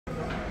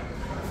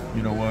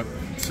You know what?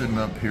 I'm sitting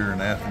up here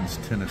in Athens,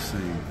 Tennessee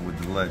with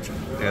the legend,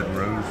 Ed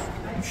Rose,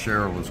 and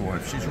Cheryl, his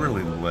wife. She's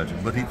really the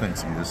legend, but he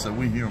thinks he is, so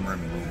we humor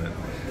him a little bit.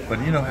 But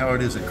you know how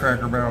it is at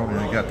Cracker Barrel when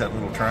they got that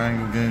little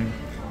triangle game?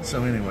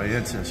 So anyway,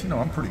 Ed says, you know,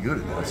 I'm pretty good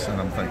at this. And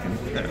I'm thinking,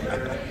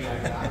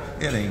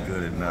 it ain't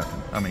good at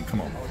nothing. I mean, come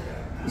on.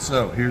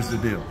 So here's the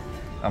deal.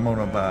 I'm going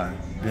to buy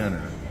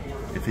dinner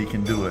if he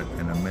can do it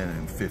in 1 minute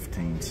and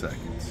 15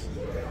 seconds.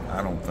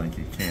 I don't think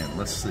he can.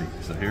 Let's see.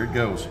 So here it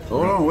goes.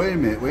 Hold on, wait a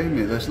minute.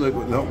 Let's look.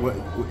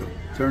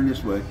 Turn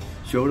this way.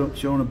 Show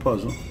them the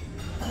puzzle.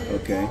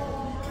 Okay.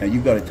 And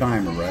you got a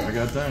timer, right? I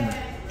got a timer.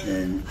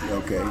 And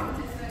okay.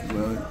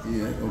 Well,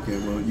 yeah. Okay.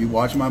 Well, you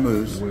watch my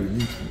moves.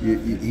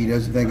 He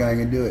doesn't think I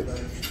can do it.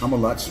 I'm a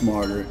lot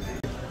smarter.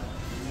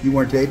 You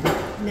weren't taping?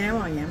 Now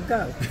I am.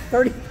 Go.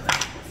 30.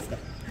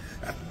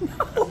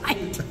 No, I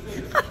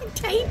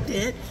taped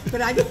it,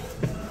 but I didn't.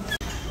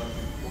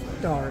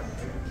 Start.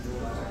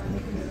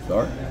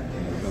 Start?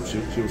 No,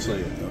 she'll say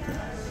it. Okay.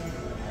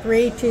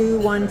 3, 2,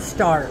 1,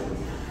 start.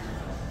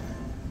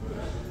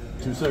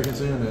 2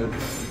 seconds in, Ed.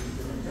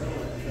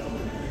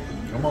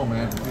 Come on,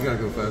 man. You gotta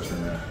go faster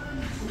than that.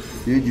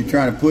 Dude, you're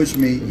trying to push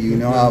me. You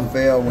know I'll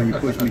fail when you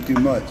push me too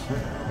much.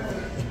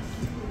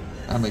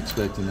 I'm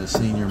expecting a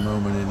senior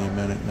moment any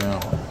minute now.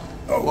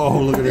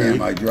 Oh, look at that.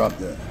 Damn, I dropped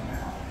that.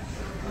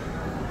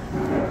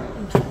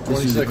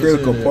 This is a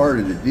critical part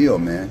of the deal,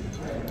 man.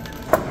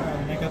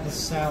 I got the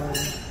salad.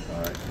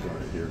 All right,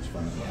 here it's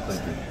fine.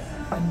 Thank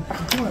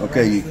you.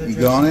 Okay, you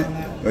got it?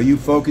 Are you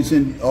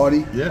focusing,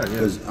 Audie? Yeah.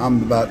 Because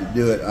I'm about to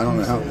do it. I don't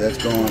know how that's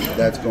going.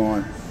 That's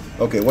going.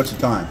 Okay, what's the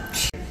time?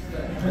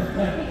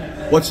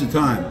 What's the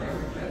time?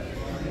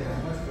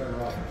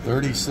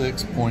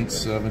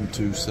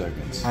 36.72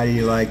 seconds. How do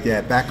you like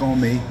that? Back on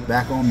me.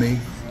 Back on me.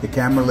 The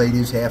camera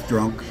lady's half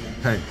drunk.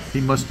 Hey, he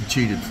must have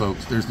cheated,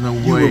 folks. There's no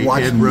You way were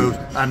watching Ed Rose.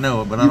 I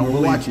know it, but I don't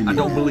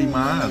believe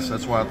my eyes.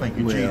 That's why I think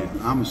you cheated.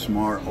 I'm a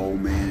smart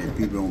old man, and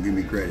people don't give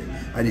me credit.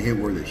 I didn't hit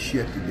worth a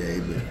shit today,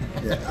 but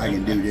I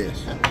can do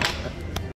this.